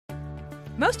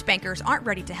Most bankers aren't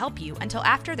ready to help you until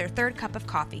after their third cup of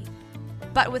coffee.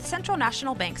 But with Central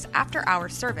National Bank's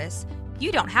after-hours service,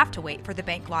 you don't have to wait for the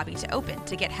bank lobby to open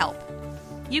to get help.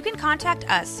 You can contact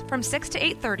us from 6 to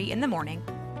 8:30 in the morning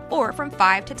or from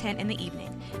 5 to 10 in the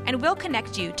evening, and we'll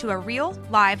connect you to a real,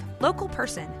 live, local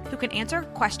person who can answer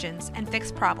questions and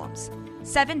fix problems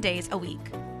 7 days a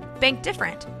week. Bank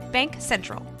different. Bank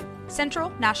Central. Central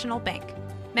National Bank.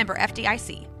 Member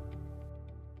FDIC.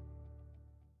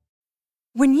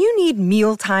 When you need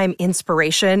mealtime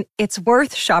inspiration, it's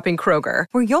worth shopping Kroger,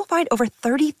 where you'll find over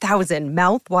 30,000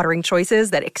 mouth-watering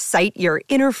choices that excite your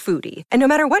inner foodie. And no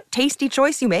matter what tasty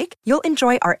choice you make, you'll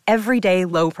enjoy our everyday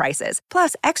low prices,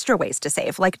 plus extra ways to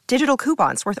save, like digital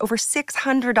coupons worth over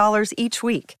 $600 each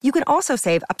week. You can also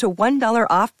save up to $1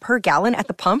 off per gallon at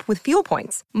the pump with fuel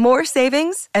points. More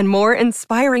savings and more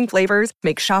inspiring flavors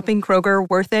make shopping Kroger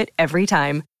worth it every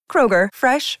time. Kroger,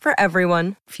 fresh for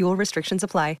everyone. Fuel restrictions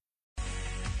apply.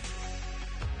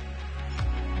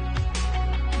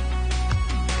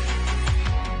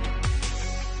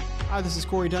 Hi, this is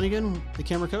Corey Dunnigan, the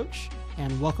camera coach,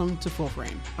 and welcome to Full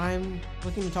Frame. I'm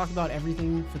looking to talk about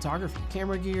everything photography,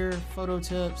 camera gear, photo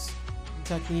tips,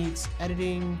 techniques,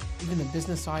 editing, even the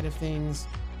business side of things.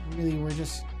 Really, we're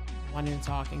just wanting to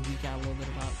talk and geek out a little bit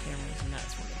about cameras and that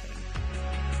sort of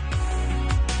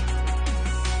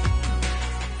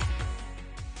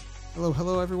thing.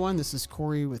 Hello everyone. This is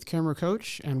Corey with Camera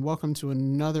Coach, and welcome to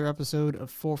another episode of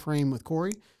Full Frame with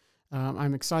Corey.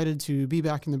 I'm excited to be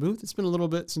back in the booth. It's been a little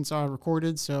bit since I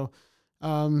recorded, so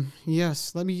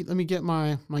yes, let me get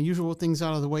my usual things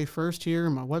out of the way first here.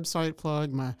 My website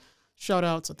plug, my shout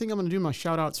outs. I think I'm going to do my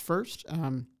shout outs first,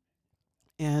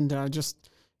 and just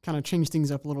kind of change things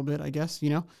up a little bit, I guess,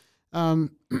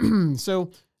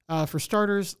 So for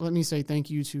starters, let me say thank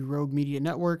you to Rogue Media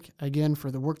Network again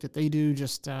for the work that they do,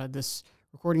 just this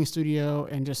recording studio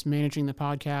and just managing the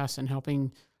podcast and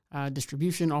helping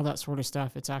distribution, all that sort of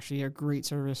stuff. It's actually a great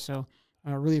service, so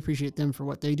I really appreciate them for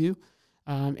what they do.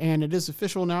 And it is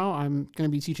official now. I'm going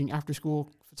to be teaching after-school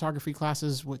photography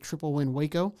classes with Triple Win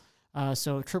Waco.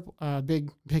 So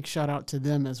big shout out to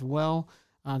them as well.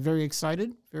 Very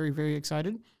excited, very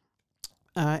excited.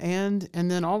 And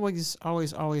then always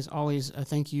a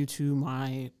thank you to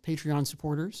my Patreon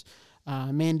supporters,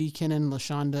 Mandy, Kenan,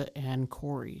 LaShonda, and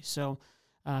Corey. So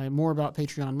more about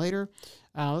Patreon later.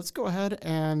 Let's go ahead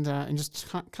and just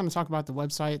kind of talk about the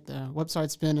website. The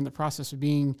website's been in the process of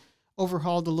being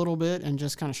overhauled a little bit and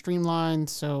just kind of streamlined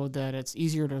so that it's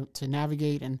easier to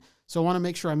navigate. And so I want to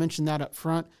make sure I mention that up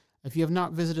front. If you have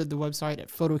not visited the website at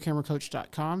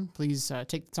photocameracoach.com, please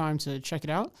take the time to check it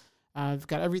out. I've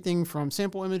got everything from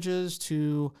sample images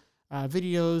to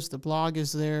videos. The blog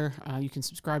is there. You can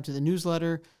subscribe to the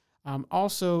newsletter.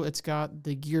 Also, it's got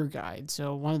the gear guide.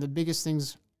 So one of the biggest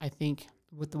things I think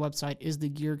with the website is the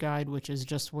gear guide, which is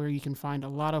just where you can find a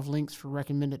lot of links for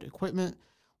recommended equipment,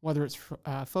 whether it's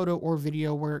photo or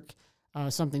video work,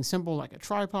 something simple like a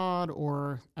tripod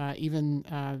or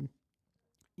even,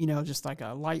 just like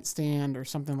a light stand or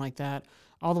something like that,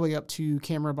 all the way up to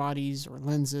camera bodies or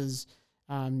lenses,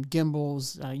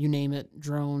 gimbals, you name it,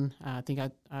 drone. I think I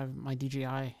have my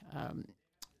DJI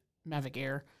Mavic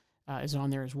Air is on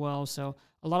there as well. So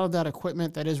a lot of that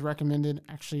equipment that is recommended,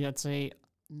 actually, I'd say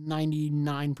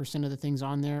 99% of the things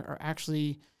on there are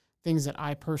actually things that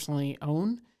I personally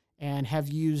own and have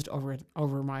used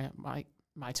over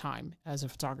my time as a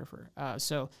photographer.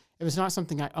 So if it's not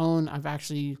something I own, I've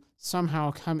actually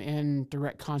somehow come in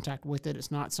direct contact with it.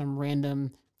 It's not some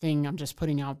random thing I'm just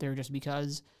putting out there just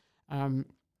because.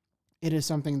 It is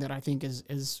something that I think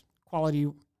is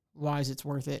quality-wise, it's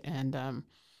worth it.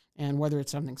 And whether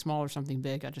it's something small or something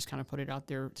big, I just kind of put it out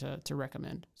there to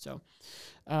recommend. So,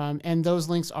 and those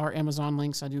links are Amazon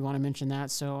links. I do want to mention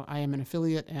that. So I am an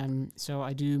affiliate, and so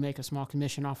I do make a small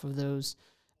commission off of those.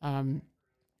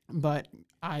 But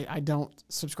I don't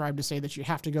subscribe to say that you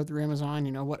have to go through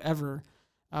Amazon, whatever,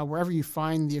 wherever you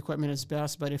find the equipment is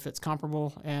best. But if it's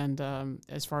comparable and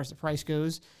as far as the price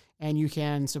goes, and you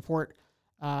can support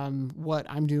what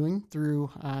I'm doing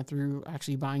through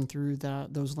actually buying through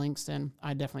those links, then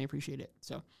I definitely appreciate it.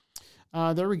 So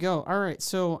there we go. All right,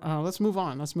 so let's move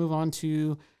on. Let's move on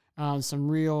to some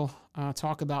real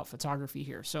talk about photography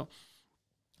here. So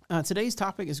today's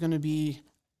topic is going to be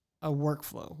a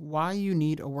workflow, why you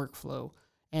need a workflow,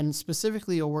 and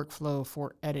specifically a workflow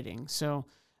for editing. So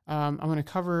I'm going to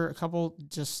cover a couple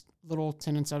just little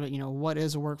tenets of it, what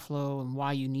is a workflow and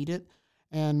why you need it.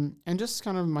 And just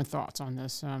kind of my thoughts on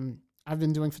this. I've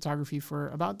been doing photography for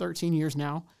about 13 years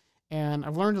now, and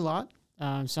I've learned a lot,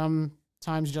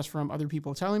 sometimes just from other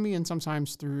people telling me and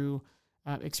sometimes through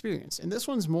experience. And this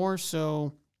one's more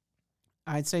so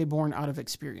I'd say born out of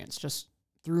experience, just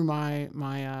through my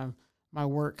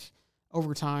work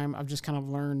over time. I've just kind of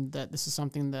learned that this is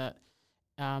something that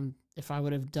if I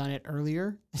would have done it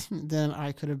earlier, then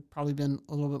I could have probably been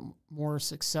a little bit more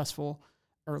successful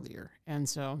earlier. And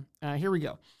so here we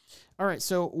go. All right.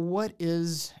 So what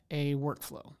is a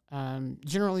workflow?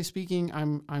 Generally speaking,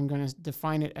 I'm going to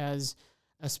define it as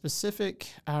a specific,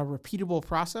 repeatable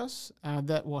process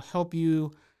that will help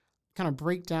you kind of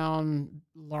break down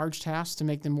large tasks to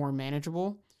make them more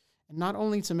manageable. And not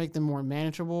only to make them more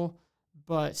manageable,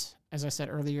 but as I said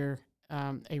earlier,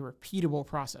 a repeatable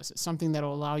process. It's something that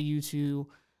will allow you to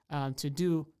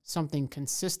do something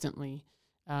consistently.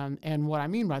 And what I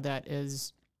mean by that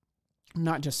is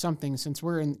not just something, since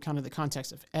we're in kind of the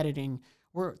context of editing,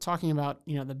 we're talking about,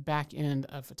 the back end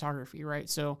of photography, right?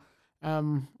 So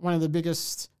one of the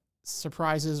biggest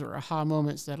surprises or aha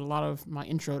moments that a lot of my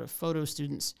intro to photo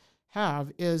students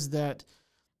have is that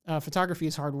photography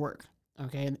is hard work.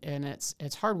 Okay. And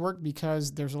it's hard work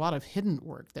because there's a lot of hidden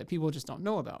work that people just don't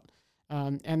know about.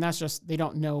 And that's just, they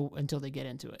don't know until they get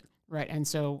into it. Right. And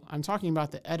so I'm talking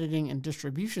about the editing and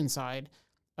distribution side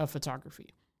of photography.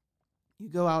 You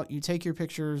go out, you take your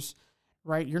pictures,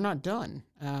 right? You're not done.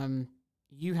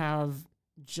 You have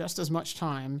just as much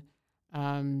time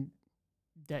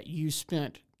that you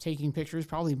spent taking pictures,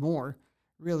 probably more,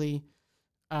 really,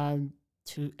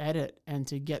 to edit and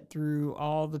to get through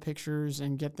all the pictures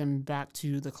and get them back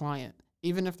to the client.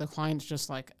 Even if the client's just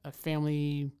like a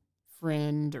family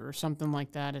friend or something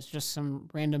like that, it's just some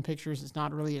random pictures, it's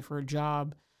not really for a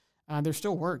job, there's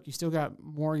still work. You still got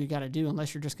more you got to do,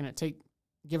 unless you're just going to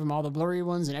give them all the blurry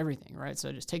ones and everything, right?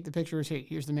 So just take the pictures, hey,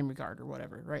 here's the memory card or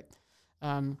whatever, right?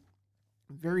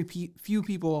 Very few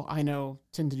people I know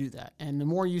tend to do that. And the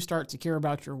more you start to care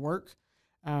about your work,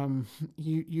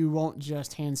 you won't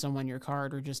just hand someone your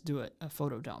card or just do a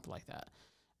photo dump like that.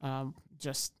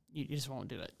 You just won't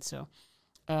do it. So,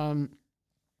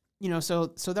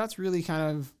 so that's really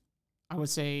kind of, I would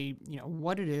say,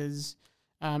 what it is,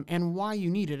 and why you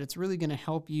need it. It's really going to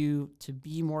help you to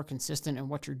be more consistent in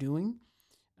what you're doing.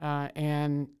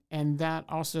 And that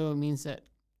also means that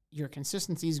your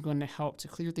consistency is going to help to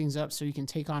clear things up so you can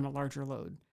take on a larger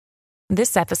load.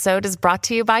 This episode is brought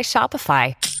to you by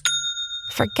Shopify.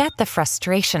 Forget the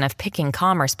frustration of picking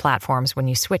commerce platforms when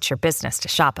you switch your business to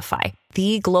Shopify,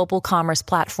 the global commerce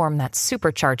platform that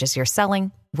supercharges your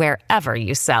selling wherever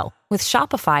you sell. With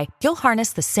Shopify, you'll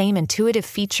harness the same intuitive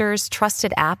features,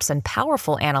 trusted apps, and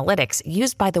powerful analytics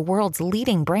used by the world's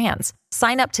leading brands.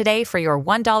 Sign up today for your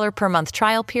 $1 per month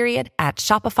trial period at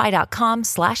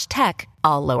shopify.com/tech,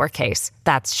 all lowercase.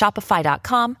 That's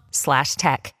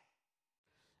shopify.com/tech.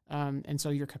 And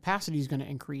so your capacity is going to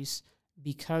increase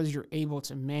because you're able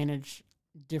to manage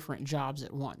different jobs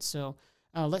at once. So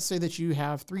let's say that you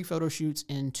have 3 photo shoots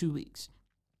in 2 weeks,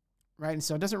 right? And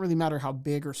so it doesn't really matter how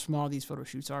big or small these photo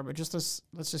shoots are, but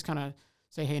let's just kind of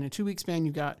say, hey, in a 2-week span,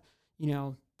 you've got,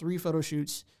 3 photo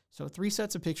shoots. So 3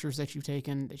 sets of pictures that you've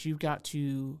taken that you've got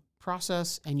to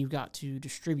process and you've got to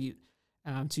distribute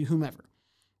to whomever,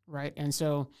 right? And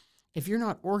so if you're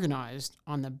not organized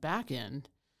on the back end,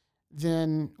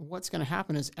 then what's going to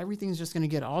happen is everything's just going to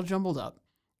get all jumbled up,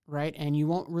 right? And you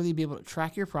won't really be able to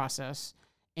track your process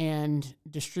and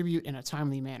distribute in a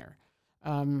timely manner.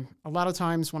 A lot of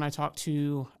times when I talk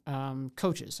to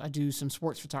coaches, I do some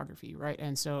sports photography, right?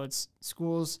 And so it's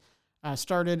schools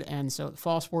started, and so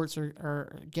fall sports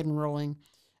are getting rolling.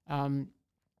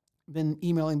 Been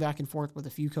emailing back and forth with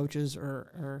a few coaches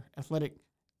or athletic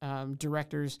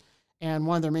directors, and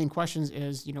one of their main questions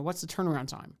is, what's the turnaround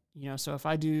time? So if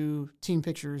I do team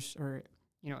pictures, or,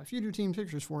 if you do team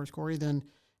pictures for us, Corey, then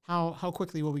how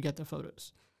quickly will we get the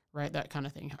photos, right? That kind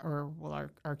of thing. Or will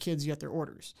our kids get their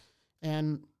orders?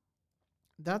 And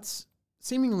that's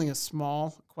seemingly a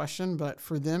small question, but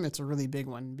for them, it's a really big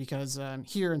one because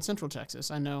here in Central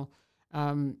Texas, I know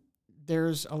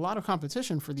there's a lot of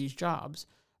competition for these jobs,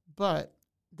 but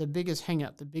the biggest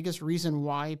hang-up, the biggest reason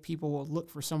why people will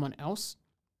look for someone else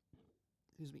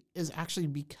is actually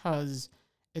because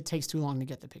it takes too long to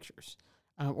get the pictures,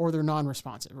 or they're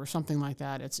non-responsive or something like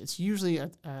that. It's usually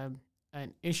an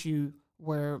issue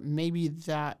where maybe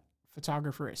that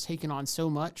photographer has taken on so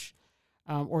much,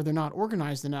 or they're not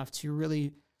organized enough to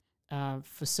really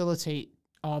facilitate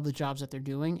all the jobs that they're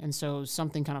doing, and so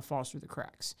something kind of falls through the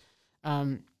cracks.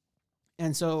 And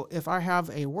so if I have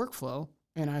a workflow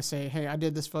and I say, hey, I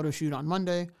did this photo shoot on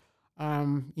Monday,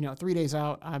 3 days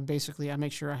out, I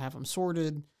make sure I have them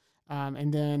sorted.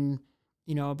 And then,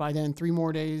 by then 3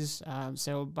 more days.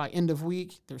 So by end of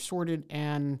week, they're sorted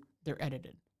and they're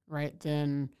edited, right?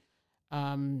 Then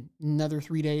another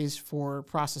 3 days for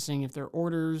processing if they're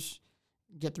orders,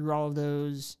 get through all of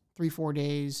those 3-4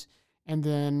 days, and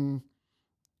then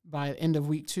by the end of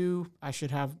week 2, I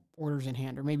should have orders in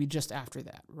hand, or maybe just after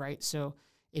that, right? So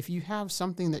if you have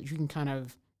something that you can kind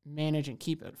of manage and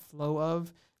keep a flow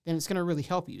of, then it's going to really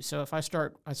help you. So if I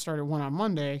started one on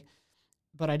Monday,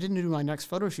 but I didn't do my next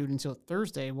photo shoot until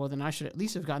Thursday, well, then I should at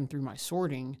least have gotten through my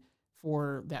sorting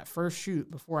for that first shoot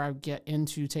before I get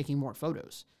into taking more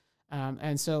photos.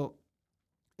 And so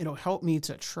it'll help me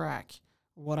to track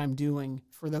what I'm doing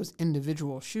for those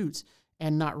individual shoots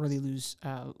and not really lose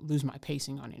my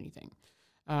pacing on anything.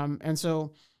 And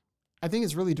so I think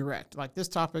it's really direct. Like this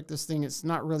topic, this thing, it's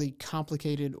not really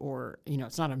complicated, or,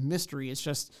 it's not a mystery. It's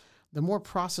just the more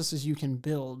processes you can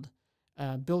build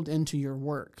into your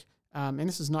work. And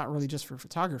this is not really just for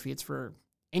photography, it's for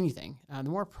anything. The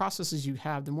more processes you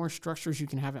have, the more structures you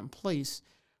can have in place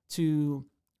to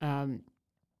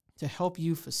help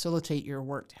you facilitate your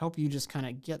work, to help you just kind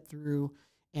of get through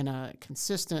in a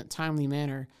consistent, timely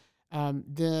manner,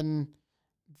 then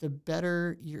the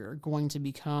better you're going to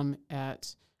become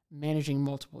at managing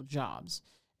multiple jobs.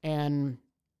 And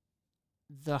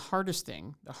the hardest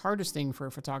thing for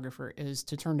a photographer is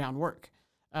to turn down work.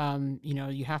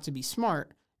 You have to be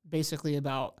smart basically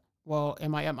about, well,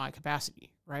 am I at my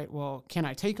capacity, right? Well, can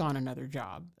I take on another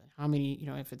job? How many,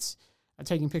 if it's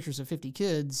taking pictures of 50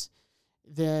 kids,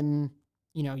 then,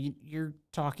 you're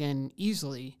talking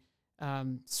easily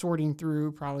sorting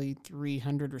through probably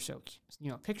 300 or so,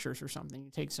 pictures or something.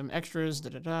 You take some extras,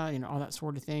 all that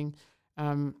sort of thing.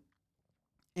 And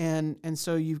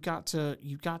so you've got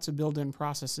to build in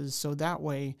processes so that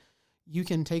way you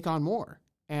can take on more.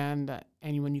 And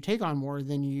when you take on more,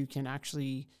 then you can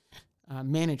actually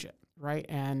manage it, right?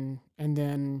 And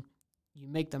then you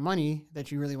make the money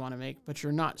that you really want to make, but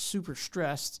you're not super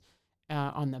stressed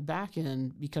on the back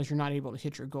end because you're not able to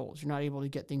hit your goals. You're not able to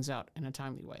get things out in a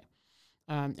timely way.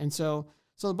 And so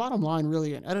the bottom line,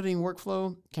 really, an editing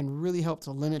workflow can really help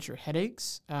to limit your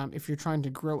headaches if you're trying to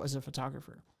grow as a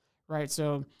photographer, right?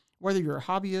 So whether you're a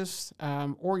hobbyist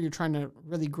or you're trying to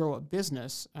really grow a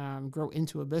business, grow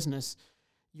into a business,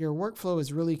 your workflow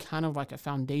is really kind of like a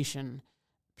foundation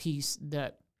piece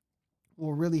that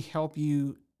will really help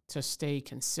you to stay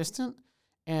consistent.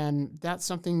 And that's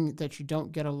something that you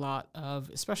don't get a lot of,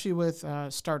 especially with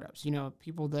startups,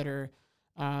 people that are,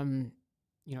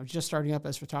 just starting up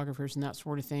as photographers and that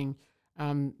sort of thing.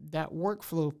 That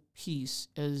workflow piece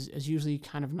is usually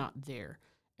kind of not there.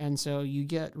 And so you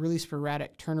get really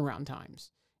sporadic turnaround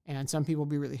times. And some people will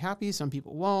be really happy, some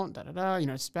people won't,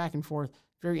 it's back and forth,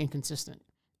 very inconsistent.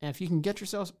 And if you can get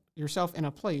yourself in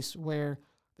a place where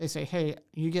they say, hey,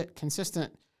 you get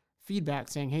consistent feedback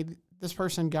saying, hey, this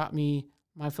person got me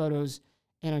my photos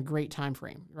in a great time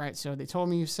frame, right? So they told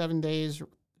me 7 days or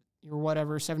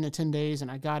whatever, 7 to 10 days,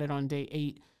 and I got it on day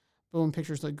 8. Boom,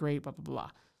 pictures look great, blah, blah, blah,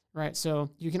 right? So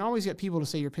you can always get people to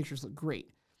say your pictures look great,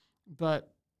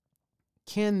 but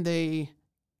can they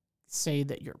say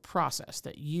that your process,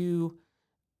 that you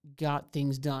got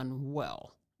things done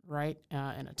well, right?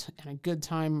 In a good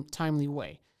timely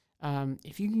way.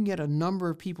 If you can get a number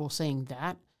of people saying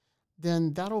that,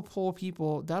 then that'll pull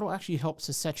people, that'll actually help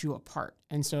to set you apart.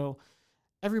 And so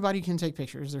everybody can take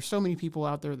pictures. There's so many people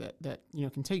out there that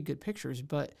can take good pictures,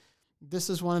 but this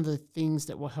is one of the things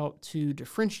that will help to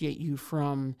differentiate you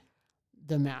from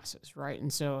the masses, right?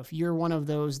 And so if you're one of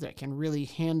those that can really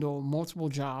handle multiple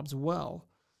jobs well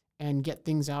and get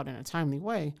things out in a timely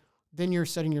way, then you're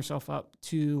setting yourself up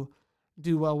to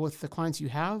do well with the clients you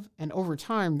have. And over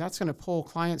time, that's going to pull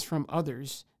clients from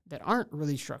others that aren't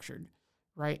really structured,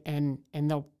 right? And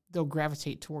they'll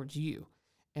gravitate towards you.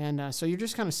 And so you're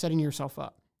just kind of setting yourself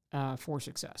up for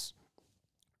success,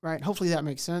 right? Hopefully that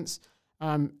makes sense.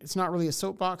 It's not really a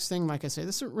soapbox thing. Like I say,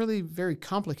 this isn't really very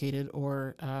complicated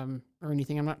or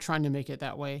anything. I'm not trying to make it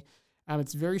that way.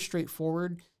 It's very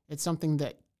straightforward. It's something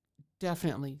that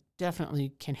definitely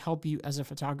can help you as a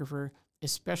photographer,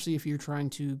 especially if you're trying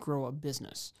to grow a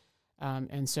business.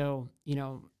 And so,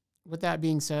 with that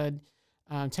being said,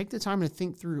 take the time to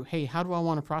think through, hey, how do I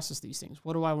want to process these things?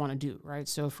 What do I want to do, right?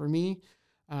 So for me,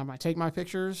 I take my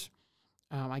pictures,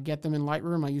 I get them in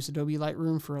Lightroom. I use Adobe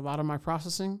Lightroom for a lot of my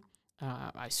processing.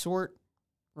 I sort,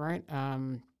 right?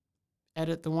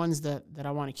 Edit the ones that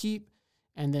I want to keep,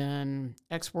 and then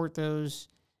export those,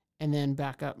 and then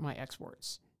back up my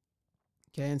exports.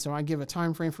 Okay, and so I give a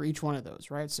time frame for each one of those,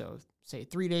 right? So say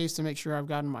 3 days to make sure I've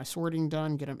gotten my sorting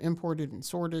done, get them imported and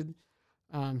sorted.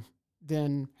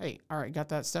 Then, hey, all right, got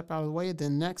that step out of the way.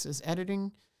 Then next is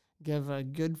editing. Give a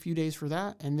good few days for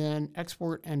that, and then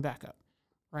export and backup,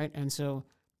 right? And so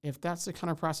if that's the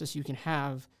kind of process you can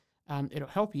have, it'll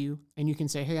help you. And you can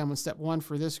say, hey, I'm on step 1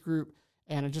 for this group,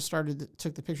 and I just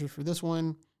took the pictures for this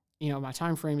one. My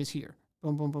time frame is here.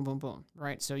 Boom, boom, boom, boom, boom.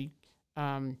 Right. So you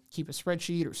keep a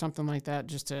spreadsheet or something like that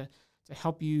just to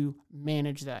help you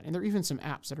manage that. And there are even some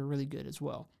apps that are really good as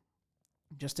well,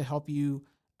 just to help you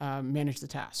manage the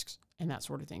tasks and that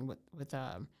sort of thing with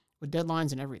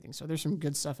deadlines and everything. So there's some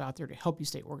good stuff out there to help you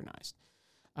stay organized.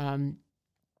 So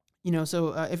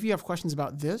if you have questions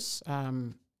about this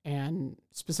and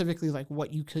specifically like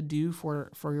what you could do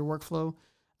for your workflow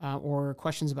or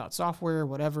questions about software,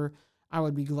 whatever, I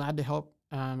would be glad to help.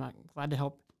 I'm glad to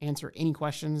help answer any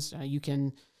questions. You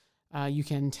can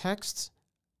text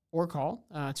or call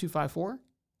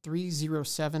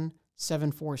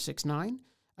 254-307-7469.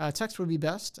 Text would be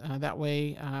best. That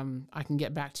way I can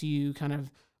get back to you kind of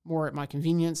more at my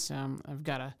convenience. I've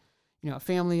got a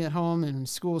family at home and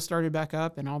school started back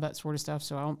up and all that sort of stuff.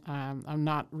 So I'm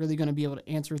not really going to be able to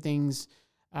answer things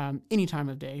any time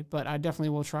of day, but I definitely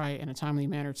will try in a timely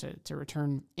manner to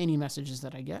return any messages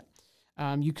that I get.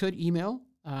 You could email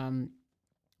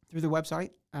through the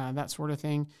website, that sort of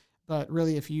thing. But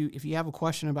really, if you have a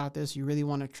question about this, you really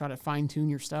want to try to fine tune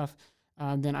your stuff,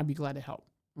 then I'd be glad to help.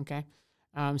 Okay.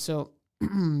 So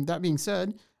that being said,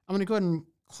 I'm going to go ahead and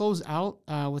close out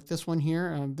with this one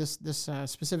here, this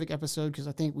specific episode, because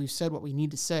I think we've said what we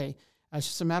need to say. It's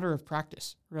just a matter of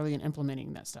practice, really, in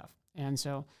implementing that stuff. And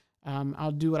so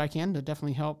I'll do what I can to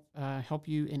definitely help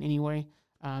you in any way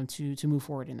to move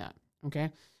forward in that.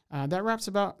 Okay.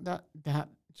 That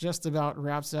just about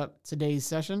wraps up today's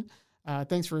session.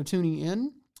 Thanks for tuning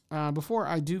in. Before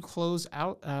I do close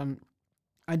out,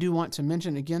 I do want to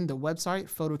mention again the website,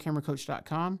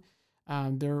 photocameracoach.com.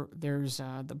 There's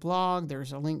the blog.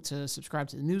 There's a link to subscribe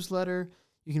to the newsletter.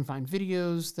 You can find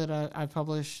videos that I've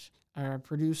published or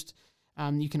produced.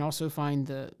 You can also find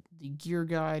the gear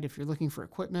guide if you're looking for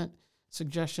equipment,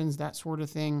 suggestions, that sort of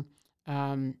thing.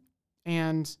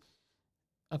 And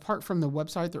apart from the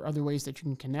website, there are other ways that you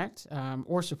can connect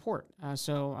or support.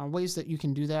 So ways that you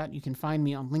can do that, you can find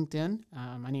me on LinkedIn.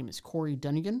 My name is Corey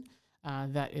Dunnigan.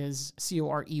 That is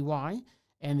Corey.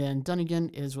 And then Dunnigan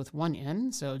is with one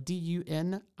N, so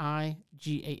Dunigan.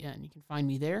 You can find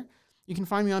me there. You can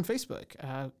find me on Facebook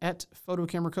at Photo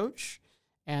Camera Coach,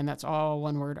 and that's all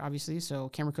one word, obviously. So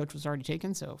Camera Coach was already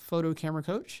taken, so Photo Camera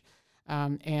Coach.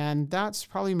 And that's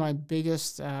probably my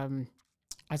biggest, I'd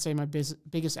say my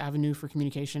biggest avenue for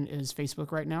communication is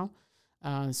Facebook right now.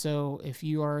 So if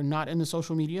you are not into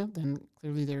social media, then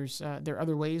clearly there are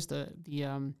other ways. The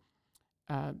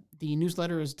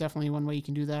newsletter is definitely one way you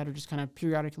can do that, or just kind of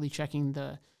periodically checking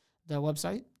the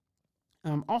website.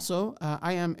 Also,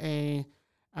 I am a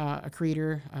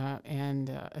creator, and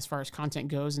as far as content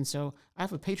goes, and so I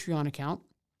have a Patreon account.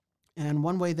 And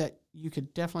one way that you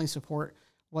could definitely support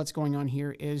what's going on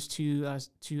here is to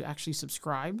actually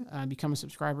subscribe, become a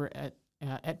subscriber at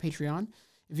Patreon.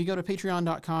 If you go to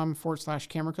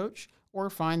patreon.com/cameracoach or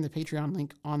find the Patreon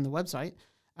link on the website,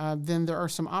 then there are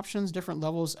some options, different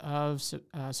levels of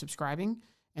subscribing,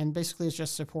 and basically it's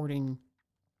just supporting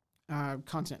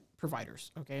content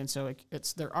providers. Okay, and so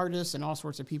it's their artists and all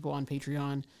sorts of people on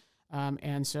Patreon,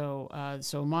 and so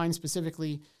mine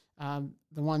specifically,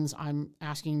 the ones I'm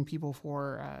asking people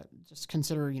for, just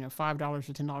consider $5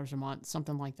 or $10 a month,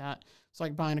 something like that. It's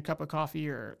like buying a cup of coffee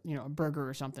or a burger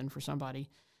or something for somebody,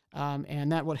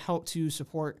 and that would help to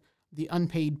support the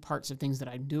unpaid parts of things that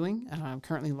I'm doing.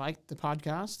 Currently, like the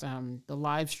podcast, the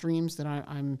live streams that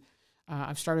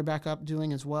I've started back up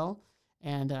doing as well,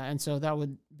 and so that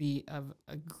would be of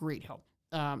a great help.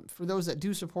 For those that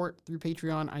do support through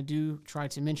Patreon, I do try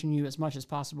to mention you as much as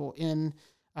possible in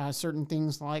certain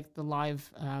things like the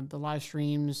live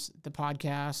streams, the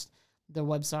podcast, the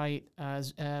website,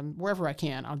 wherever I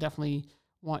can. I'll definitely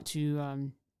want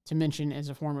to mention as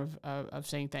a form of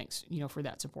saying thanks, for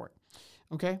that support.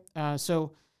 Okay,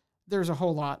 so there's a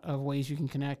whole lot of ways you can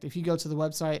connect. If you go to the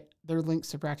website, there are links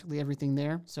to practically everything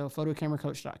there. So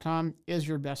photocameracoach.com is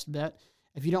your best bet.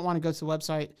 If you don't want to go to the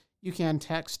website, you can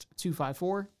text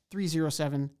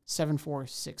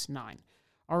 254-307-7469.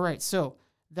 All right, so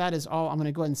that is all. I'm going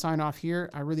to go ahead and sign off here.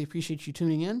 I really appreciate you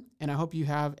tuning in, and I hope you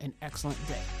have an excellent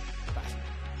day. Bye.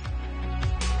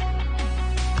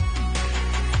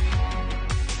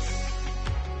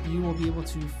 You will be able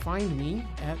to find me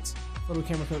at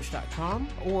photocameracoach.com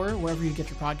or wherever you get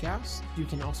your podcasts. You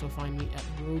can also find me at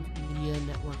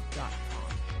roguemedianetwork.com.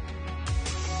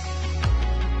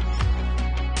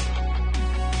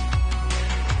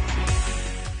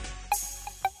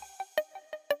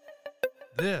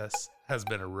 This has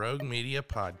been a Rogue Media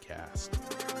podcast.